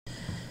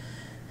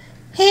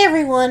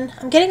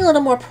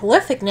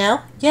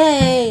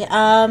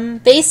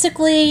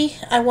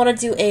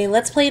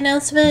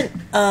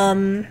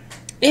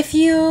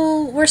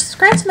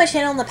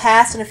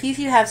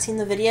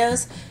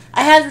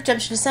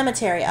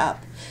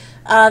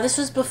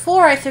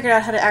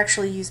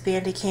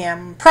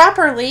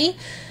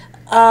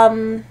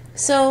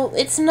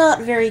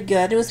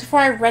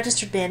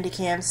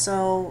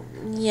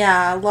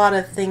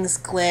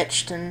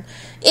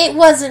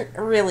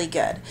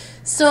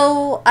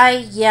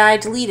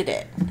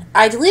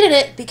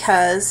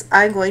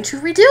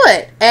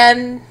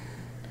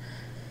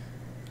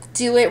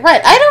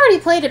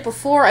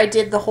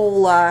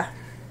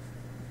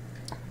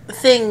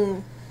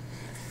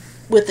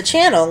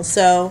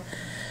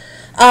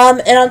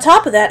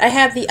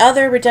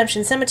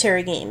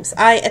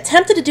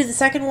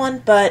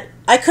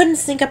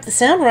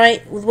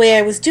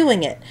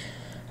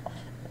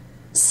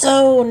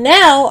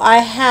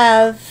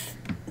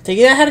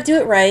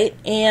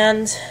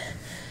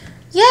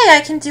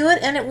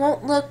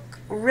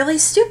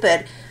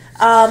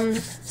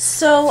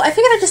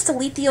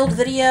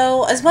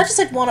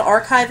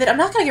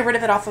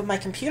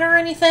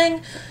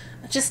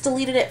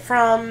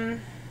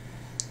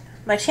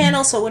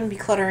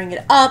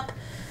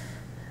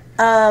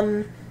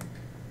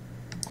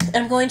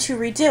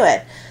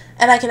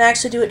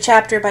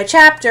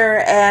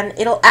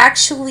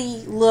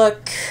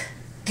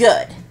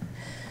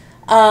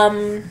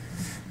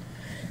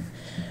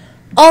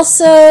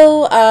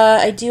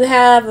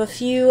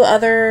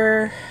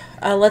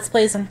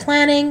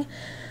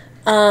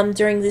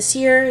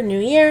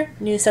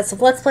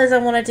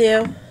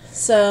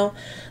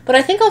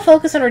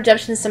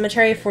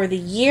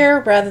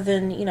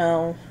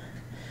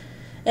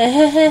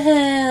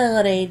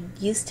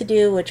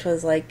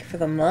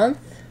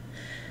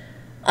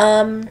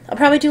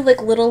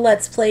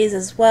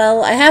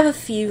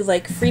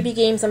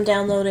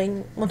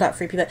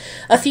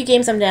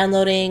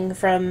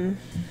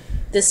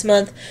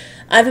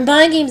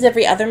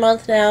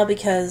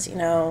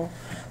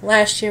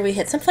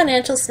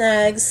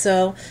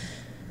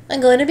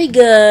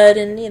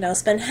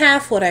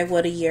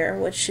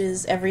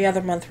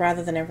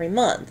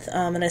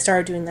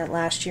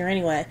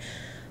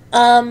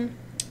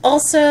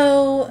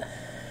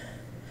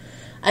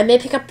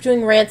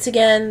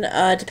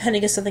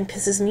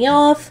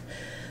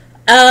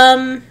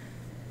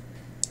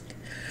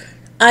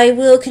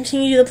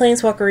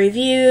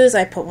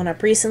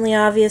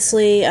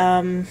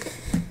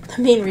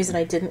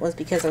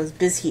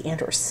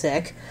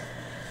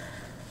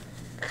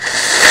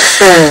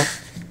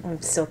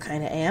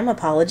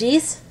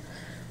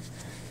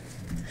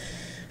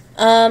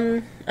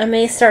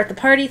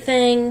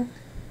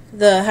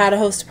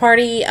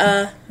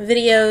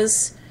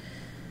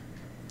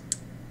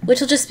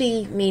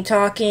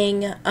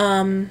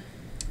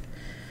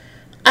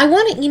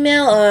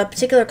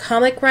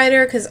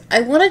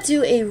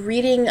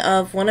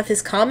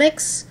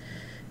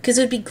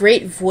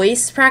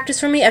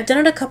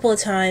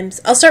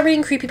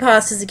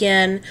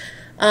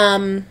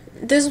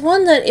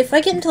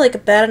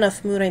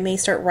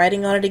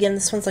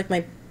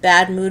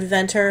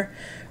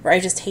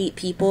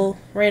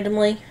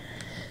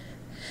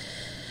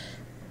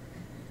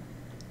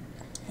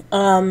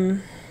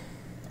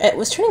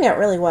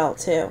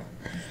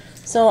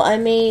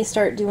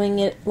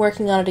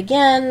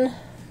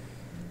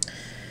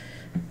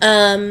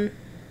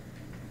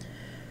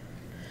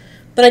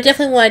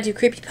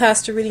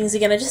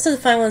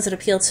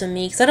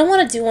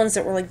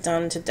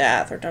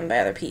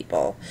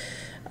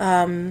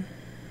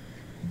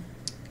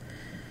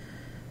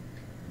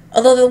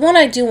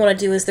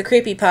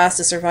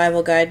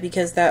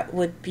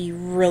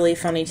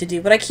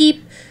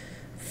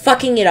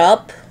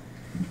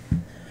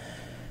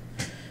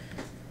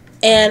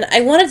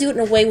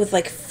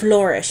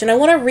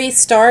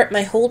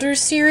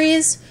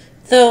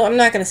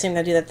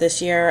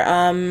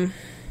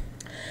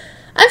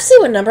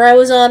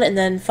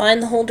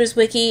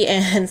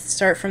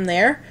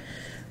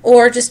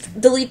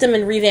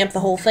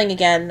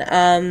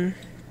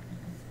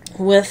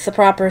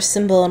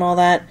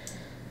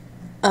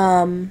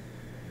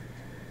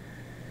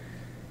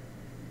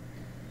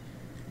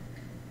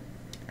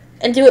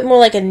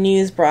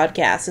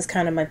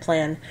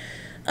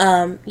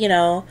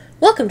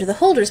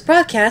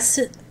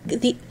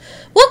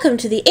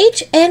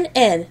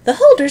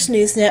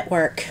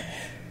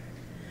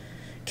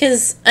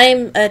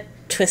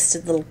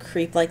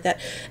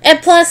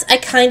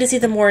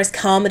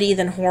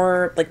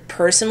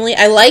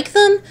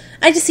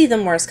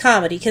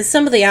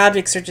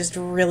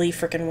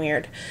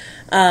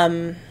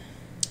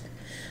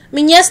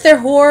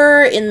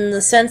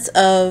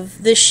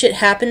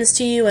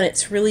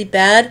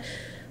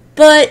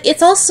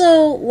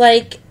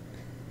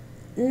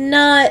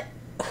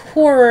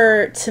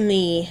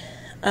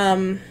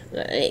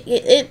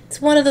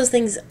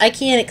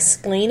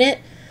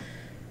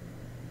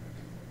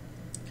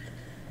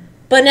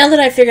But now that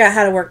I figure out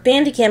how to work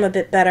Bandicam a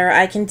bit better,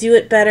 I can do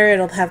it better.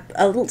 It'll have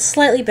a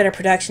slightly better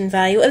production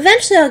value.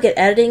 Eventually I'll get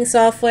editing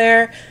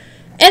software,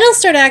 and I'll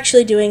start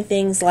actually doing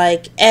things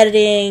like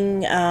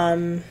editing,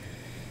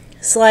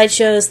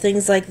 slideshows,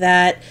 things like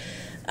that.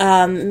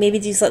 Maybe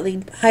do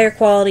slightly higher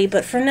quality,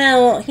 but for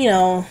now, you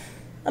know,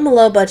 I'm a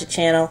low-budget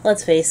channel,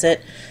 let's face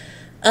it.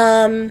 But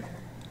I'll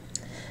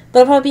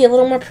probably be a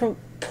little more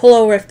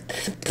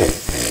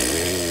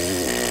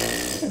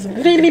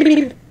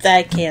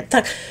I can't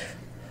talk.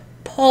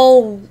 A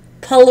little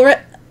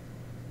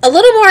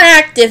more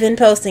active in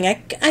posting.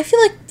 I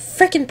feel like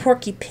frickin'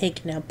 Porky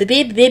Pig now. I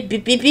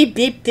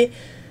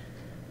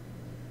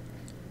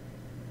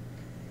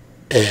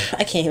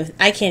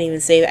can't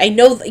even say it. I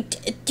know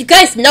you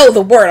guys know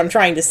the word I'm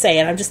trying to say,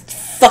 and I'm just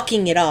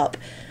fucking it up.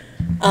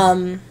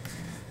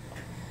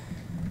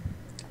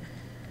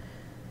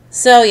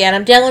 So yeah, and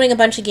I'm downloading a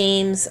bunch of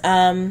games.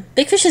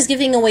 Big Fish is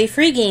giving away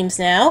free games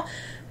now,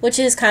 which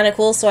is kind of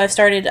cool. So I've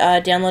started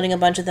downloading a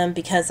bunch of them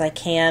because I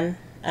can,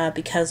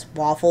 because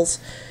waffles.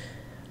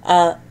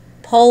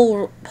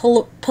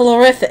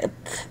 Polarific.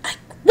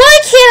 Why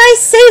can't I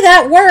say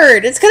that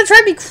word? It's gonna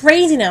drive me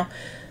crazy now.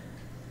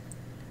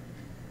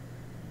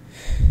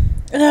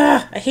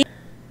 Ugh, I hate.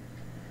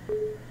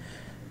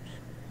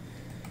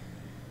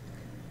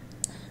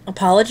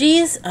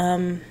 Apologies.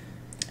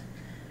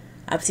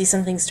 Obviously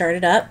something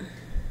started up.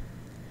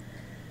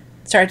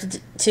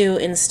 Started to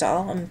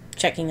install. I'm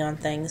checking on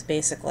things,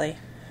 basically.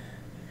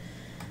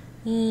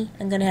 I'm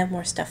gonna have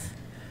more stuff.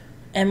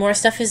 And more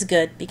stuff is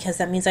good, because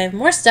that means I have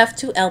more stuff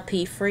to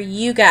LP for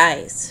you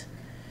guys.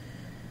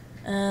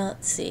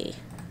 Let's see.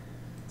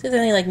 There's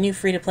any like new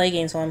free-to-play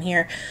games while I'm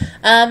here.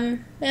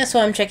 Yeah, so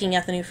I'm checking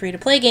out the new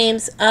free-to-play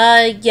games.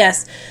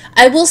 Yes.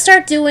 I will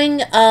start doing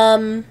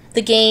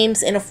the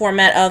games in a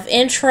format of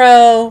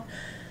intro,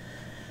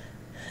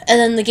 and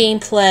then the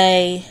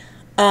gameplay.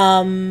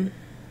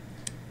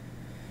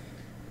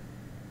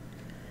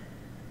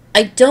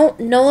 I don't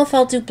know if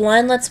I'll do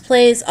blind Let's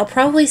Plays. I'll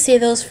probably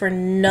save those for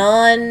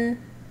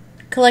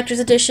non-collector's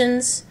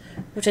editions,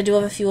 which I do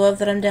have a few of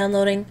that I'm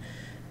downloading,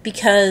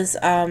 because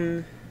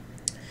the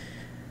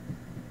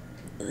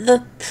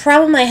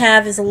problem I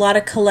have is a lot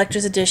of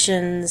collector's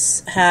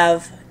editions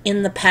have,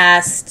 in the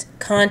past,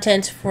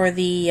 content for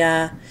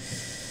the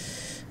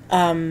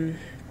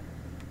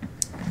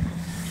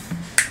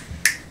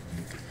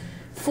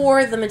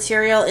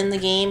material in the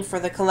game for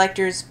the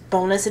collector's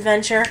bonus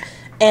adventure,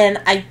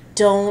 and I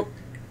don't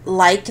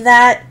like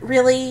that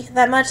really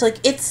that much. Like,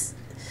 it's,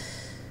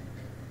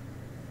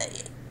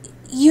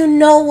 you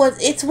know what,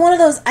 it's one of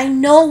those, I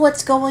know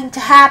what's going to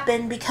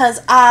happen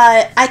because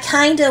I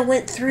kind of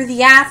went through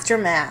the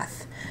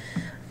aftermath.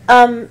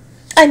 I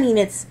mean,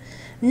 it's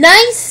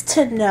nice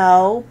to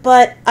know,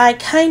 but I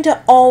kind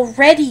of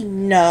already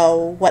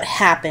know what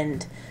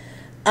happened.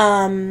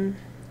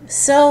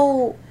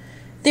 So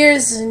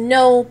there's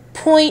no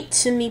point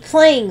to me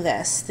playing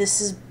this.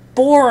 This is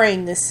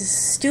boring. This is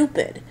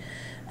stupid.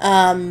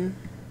 I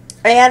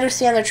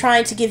understand they're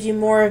trying to give you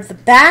more of the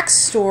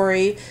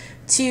backstory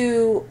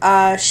to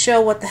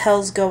show what the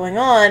hell's going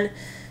on,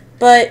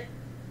 but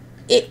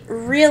it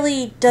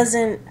really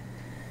doesn't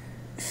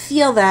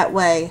feel that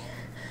way.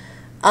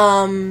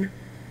 The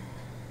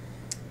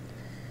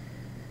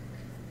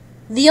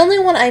only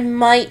one I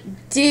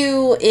might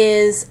do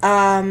is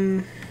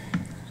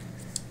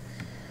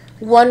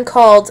one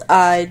called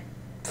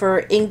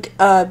for Ink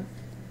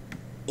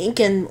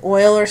and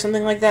Oil or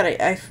something like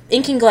that.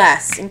 Ink and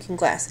Glass,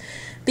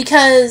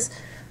 because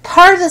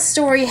part of the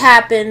story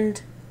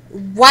happened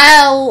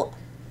while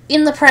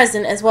in the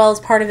present as well as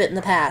part of it in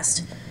the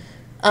past.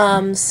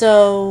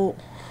 So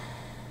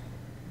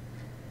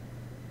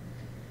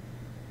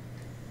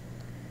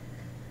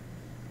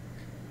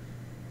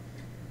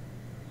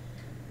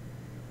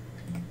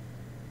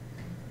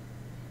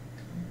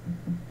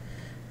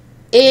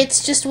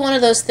it's just one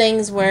of those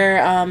things where,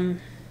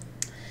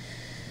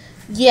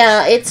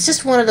 yeah, it's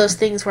just one of those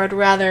things where I'd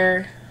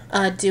rather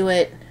do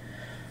it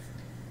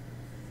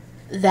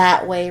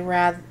that way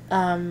rather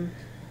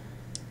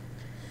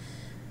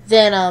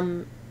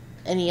than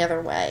any other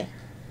way.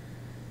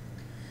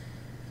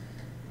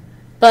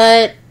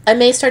 But I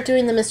may start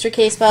doing the Mr.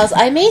 Case Files.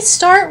 I may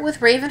start with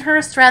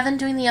Ravenhurst rather than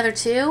doing the other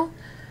two.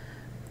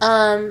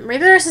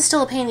 Ravenhurst is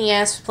still a pain in the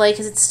ass to play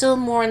because it's still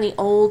more in the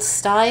old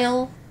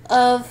style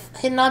of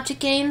hidden object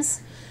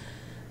games.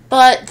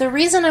 But the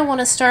reason I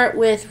want to start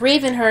with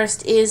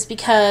Ravenhurst is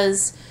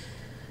because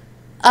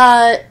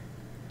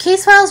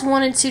Case Files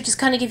 1 and 2 just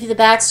kind of give you the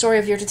backstory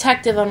of your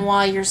detective on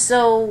why you're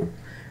so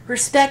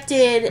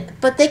respected,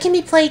 but they can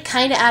be played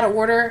kind of out of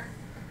order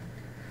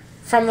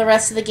from the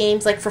rest of the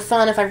games, like for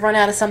fun if I run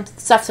out of some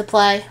stuff to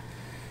play.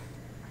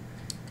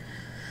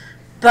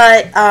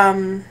 But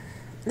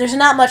there's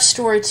not much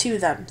story to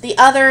them. The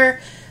other,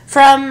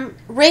 from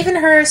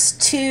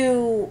Ravenhurst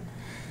to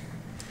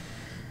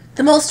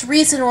the most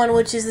recent one,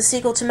 which is the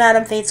sequel to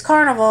Madame Fate's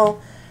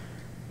Carnival,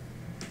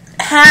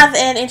 have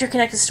an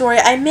interconnected story.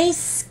 I may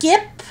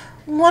skip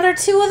one or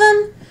two of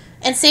them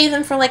and save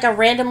them for like a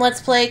random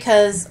Let's Play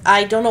because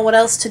I don't know what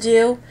else to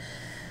do.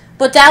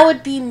 But that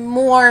would be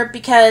more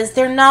because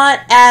they're not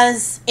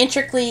as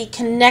intricately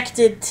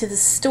connected to the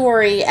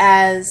story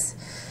as,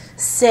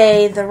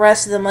 say, the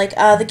rest of them. Like,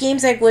 the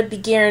games I would be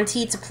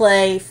guaranteed to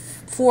play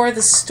for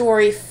the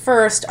story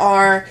first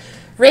are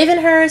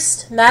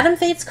Ravenhurst, Madame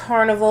Fate's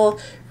Carnival,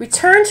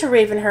 Return to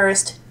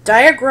Ravenhurst,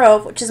 Dire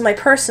Grove, which is my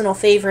personal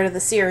favorite of the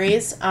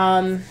series.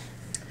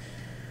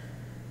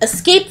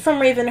 Escape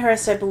from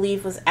Ravenhurst, I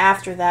believe, was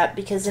after that,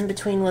 because in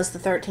between was the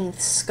 13th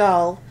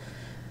Skull.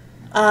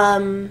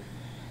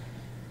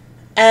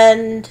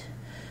 And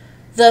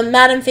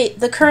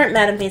the current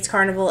Madame Fate's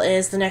Carnival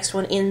is the next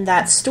one in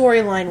that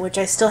storyline, which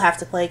I still have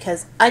to play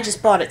because I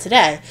just bought it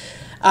today.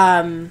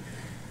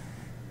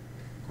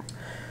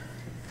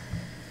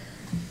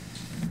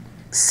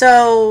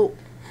 So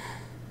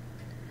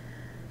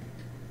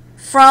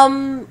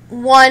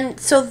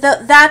that's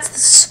the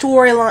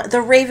storyline, the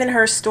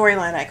Ravenhurst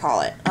storyline, I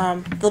call it,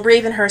 the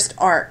Ravenhurst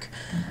arc.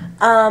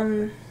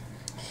 And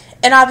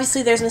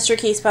obviously there's Mystery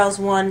Case Files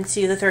 1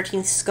 to the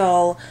 13th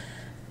Skull.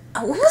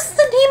 What was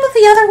the name of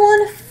the other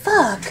one?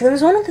 Fuck. There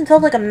was one that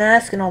involved like a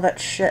mask and all that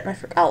shit, and I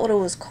forgot what it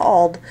was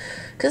called,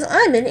 because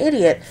I'm an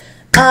idiot.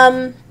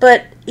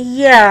 But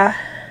yeah,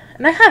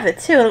 and I have it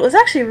too, and it was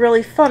actually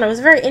really fun. It was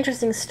a very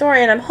interesting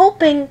story, and I'm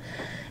hoping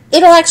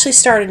it'll actually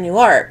start a new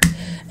arc.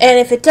 And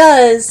if it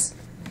does,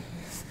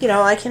 you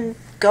know, I can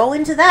go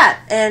into that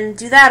and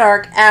do that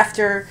arc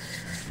after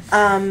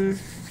the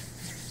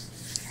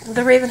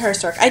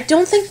Ravenhurst arc. I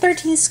don't think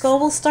 13th Skull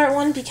will start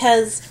one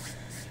because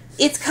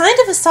it's kind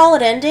of a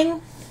solid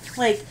ending.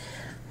 Like,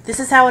 this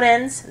is how it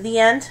ends, the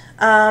end.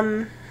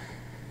 I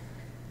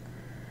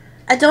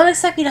don't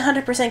expect me to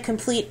 100%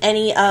 complete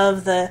any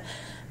of the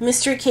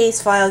Mystery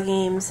Case File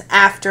games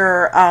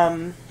after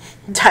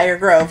Dire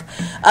Grove,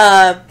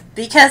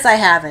 because I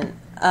haven't.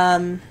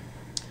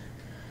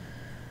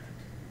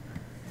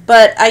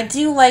 But I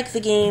do like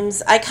the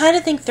games. I kind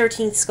of think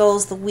 13th Skull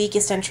is the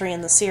weakest entry in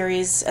the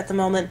series at the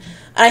moment.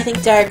 I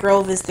think Dire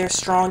Grove is their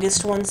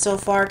strongest one so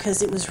far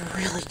because it was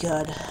really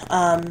good.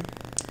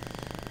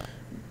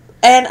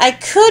 And I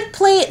could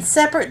play it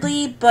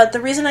separately, but the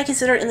reason I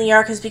consider it in the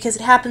arc is because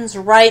it happens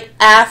right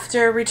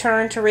after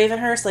Return to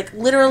Ravenhurst. Like,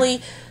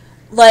 literally,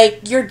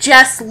 like, you're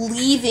just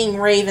leaving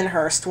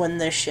Ravenhurst when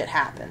this shit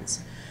happens.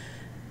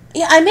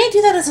 Yeah, I may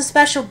do that as a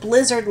special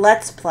Blizzard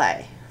Let's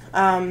Play.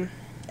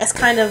 As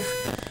kind of...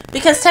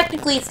 Because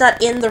technically it's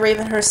not in the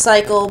Ravenhurst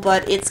cycle,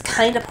 but it's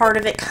kind of part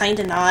of it, kind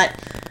of not.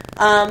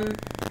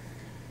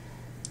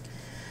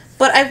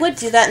 But I would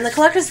do that, and the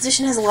Collector's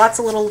Edition has lots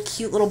of little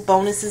cute little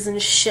bonuses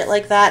and shit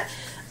like that.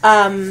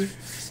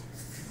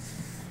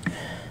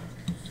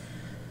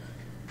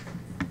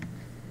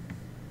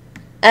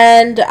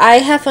 And I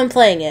have fun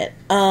playing it.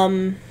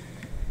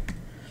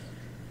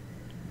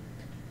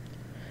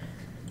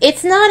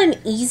 It's not an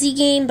easy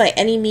game by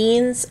any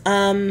means,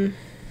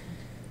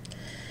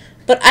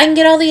 but I can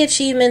get all the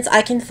achievements,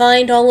 I can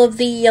find all of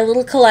the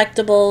little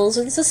collectibles,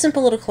 it's a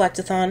simple little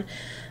collectathon,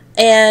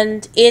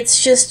 and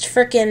it's just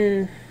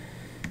frickin'...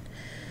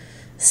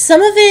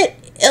 Some of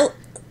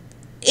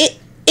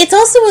it's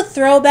also a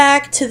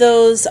throwback to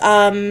those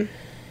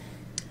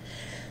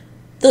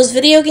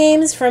video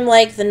games from,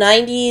 like, the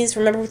 90s,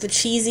 remember, with the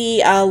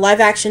cheesy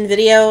live-action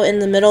video in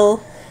the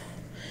middle,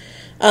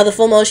 the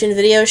full-motion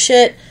video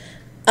shit.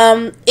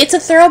 It's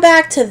a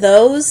throwback to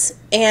those,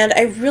 and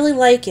I really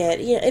like it.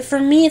 You know, for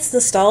me, it's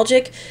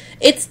nostalgic.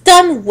 It's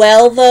done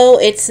well, though.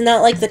 It's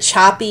not like the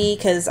choppy,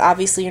 because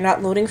obviously you're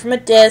not loading from a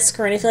disc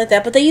or anything like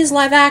that, but they use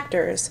live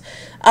actors.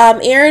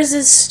 Airs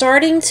is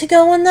starting to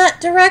go in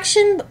that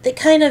direction, but they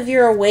kind of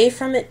veer away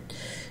from it,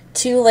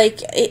 too.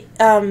 Like,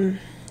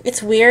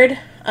 it's weird.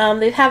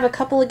 They have a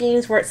couple of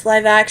games where it's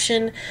live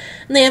action,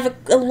 and they have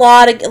a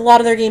lot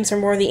of their games are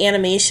more the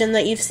animation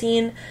that you've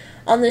seen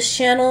on this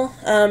channel.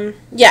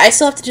 Yeah, I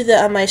still have to do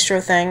the Maestro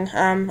thing.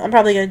 I'm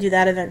probably going to do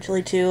that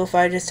eventually, too, if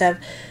I just have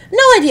no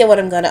idea what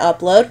I'm going to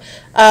upload.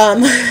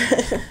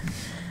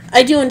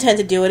 I do intend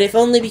to do it, if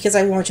only because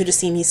I want you to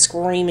see me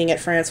screaming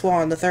at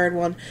Francois on the third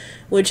one,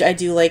 which I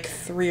do like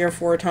 3 or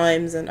 4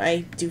 times, and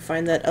I do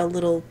find that a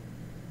little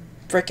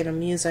frickin'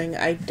 amusing.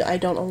 I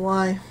don't know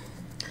why.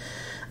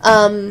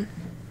 So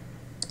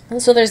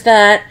there's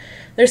that.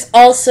 There's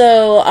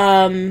also,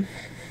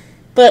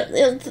 but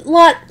a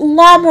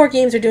lot more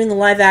games are doing the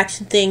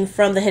live-action thing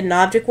from the Hidden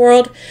Object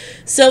world,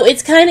 so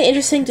it's kind of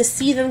interesting to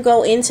see them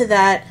go into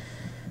that,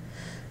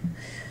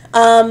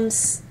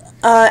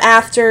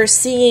 after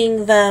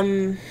seeing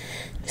the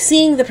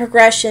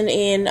progression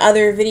in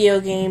other video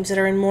games that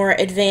are in more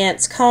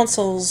advanced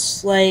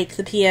consoles, like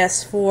the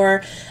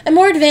PS4, and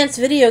more advanced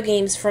video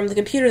games from the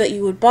computer that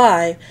you would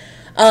buy.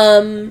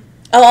 I'll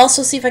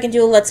also see if I can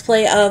do a Let's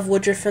Play of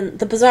Woodruff and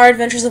the Bizarre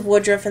Adventures of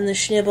Woodruff and the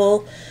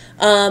Schnibble.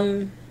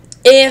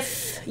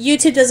 If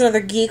YouTube does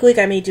another Geek Week,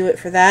 I may do it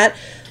for that,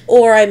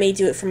 or I may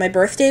do it for my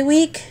birthday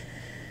week,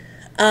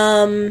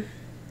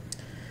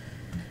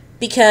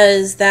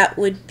 because that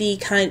would be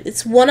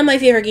it's one of my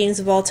favorite games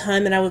of all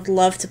time, and I would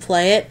love to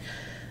play it.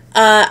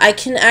 I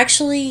can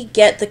actually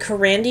get the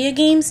Carandia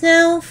games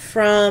now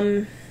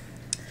from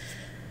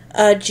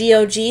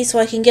GOG, so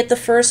I can get the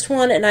first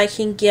one and I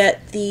can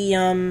get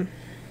the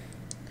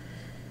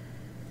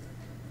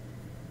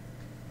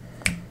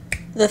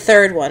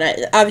third one.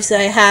 Obviously,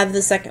 I have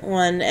the second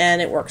one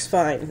and it works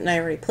fine, and I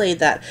already played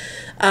that.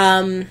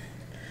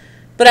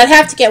 But I'd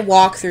have to get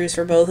walkthroughs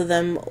for both of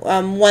them.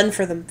 One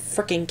for the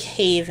frickin'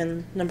 cave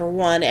in number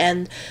 1,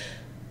 and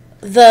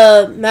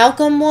the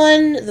Malcolm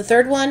one, the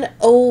third one,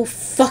 oh,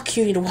 fuck,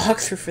 you need a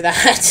walkthrough for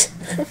that.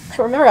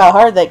 I remember how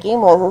hard that game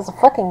was. It was a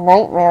fucking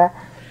nightmare.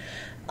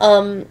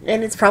 And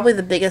it's probably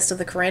the biggest of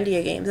the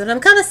Carandia games. And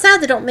I'm kind of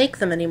sad they don't make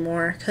them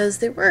anymore, because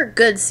they were a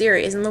good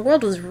series, and the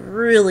world was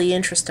really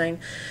interesting.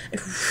 It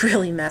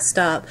really messed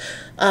up.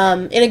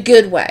 In a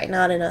good way,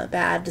 not in a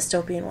bad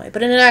dystopian way,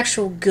 but in an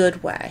actual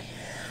good way.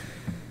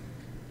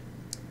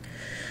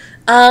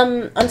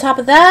 On top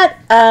of that,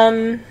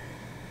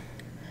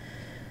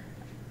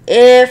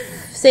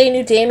 if, say,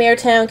 New Daymare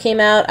Town came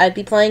out, I'd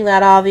be playing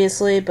that,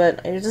 obviously,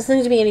 but there doesn't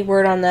seem to be any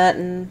word on that,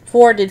 and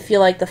 4 did feel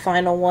like the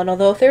final one,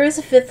 although if there is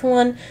a 5th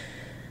one,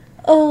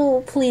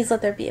 oh, please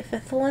let there be a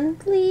 5th one,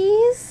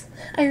 please.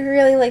 I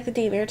really like the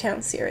Daymare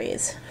Town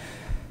series.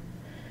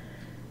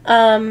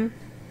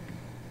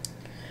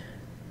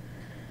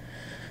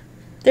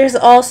 There's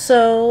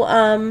also,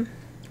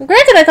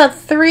 granted, I thought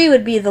 3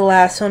 would be the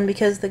last one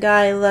because the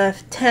guy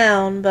left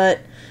town,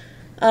 but,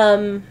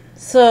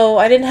 so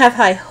I didn't have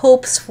high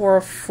hopes for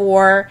a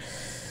 4,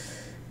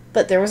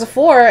 but there was a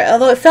 4,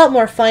 although it felt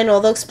more final,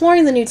 although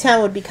exploring the new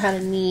town would be kind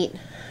of neat.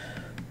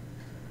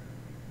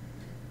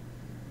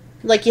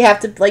 Like you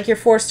have to, like you're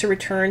forced to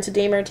return to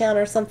Daymare Town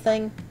or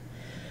something.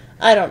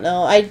 I don't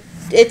know,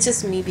 it's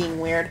just me being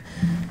weird.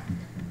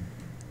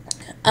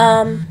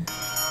 Hold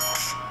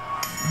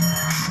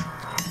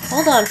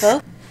on,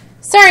 folks.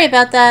 Sorry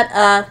about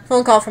that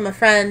phone call from a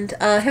friend.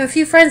 I have a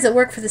few friends that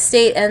work for the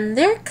state, and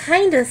they're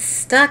kind of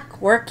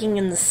stuck working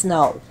in the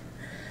snow.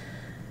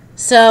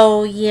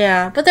 So,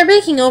 yeah. But they're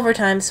making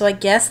overtime, so I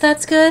guess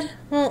that's good.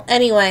 Well,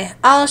 anyway,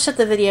 I'll shut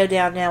the video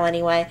down now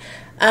anyway.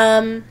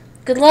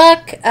 Good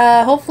luck.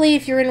 Hopefully,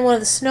 if you're in one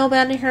of the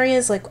snowbounding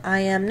areas like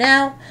I am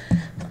now,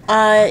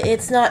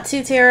 it's not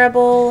too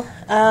terrible.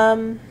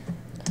 And,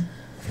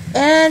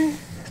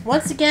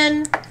 once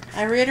again,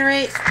 I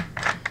reiterate,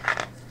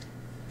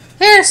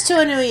 here's to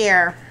a new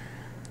year,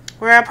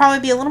 where I'll probably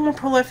be a little more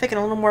prolific and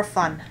a little more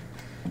fun.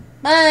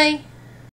 Bye!